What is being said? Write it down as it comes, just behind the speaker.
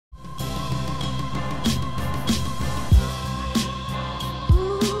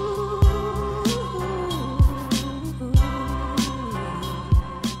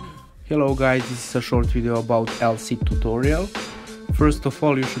Hello guys, this is a short video about L-sit tutorial. First of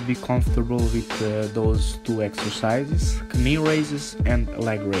all, you should be comfortable with those two exercises, knee raises and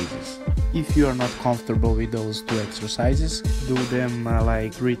leg raises. If you are not comfortable with those two exercises, do them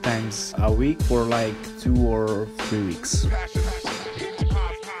like 3 times a week for like 2 or 3 weeks.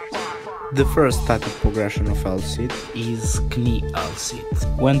 The first static progression of L-sit is knee L-sit.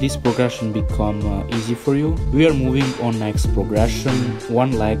 When this progression become easy for you, we are moving on next progression,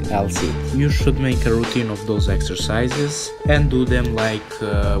 one leg L-sit. You should make a routine of those exercises and do them like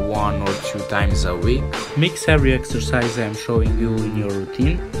 1 or 2 times a week. Mix every exercise I am showing you in your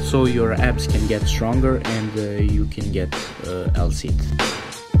routine so your abs can get stronger and you can get L-sit.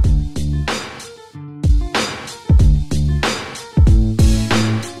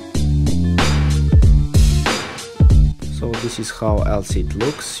 So this is how L-sit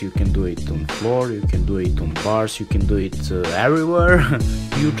looks. You can do it on floor, you can do it on bars, you can do it everywhere.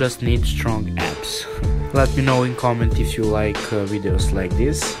 You just need strong abs. Let me know in comment if you like videos like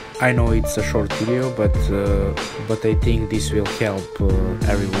this. I know it's a short video, but I think this will help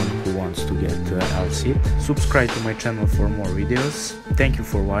everyone who wants to get L-sit. Subscribe to my channel for more videos. Thank you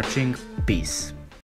for watching. Peace.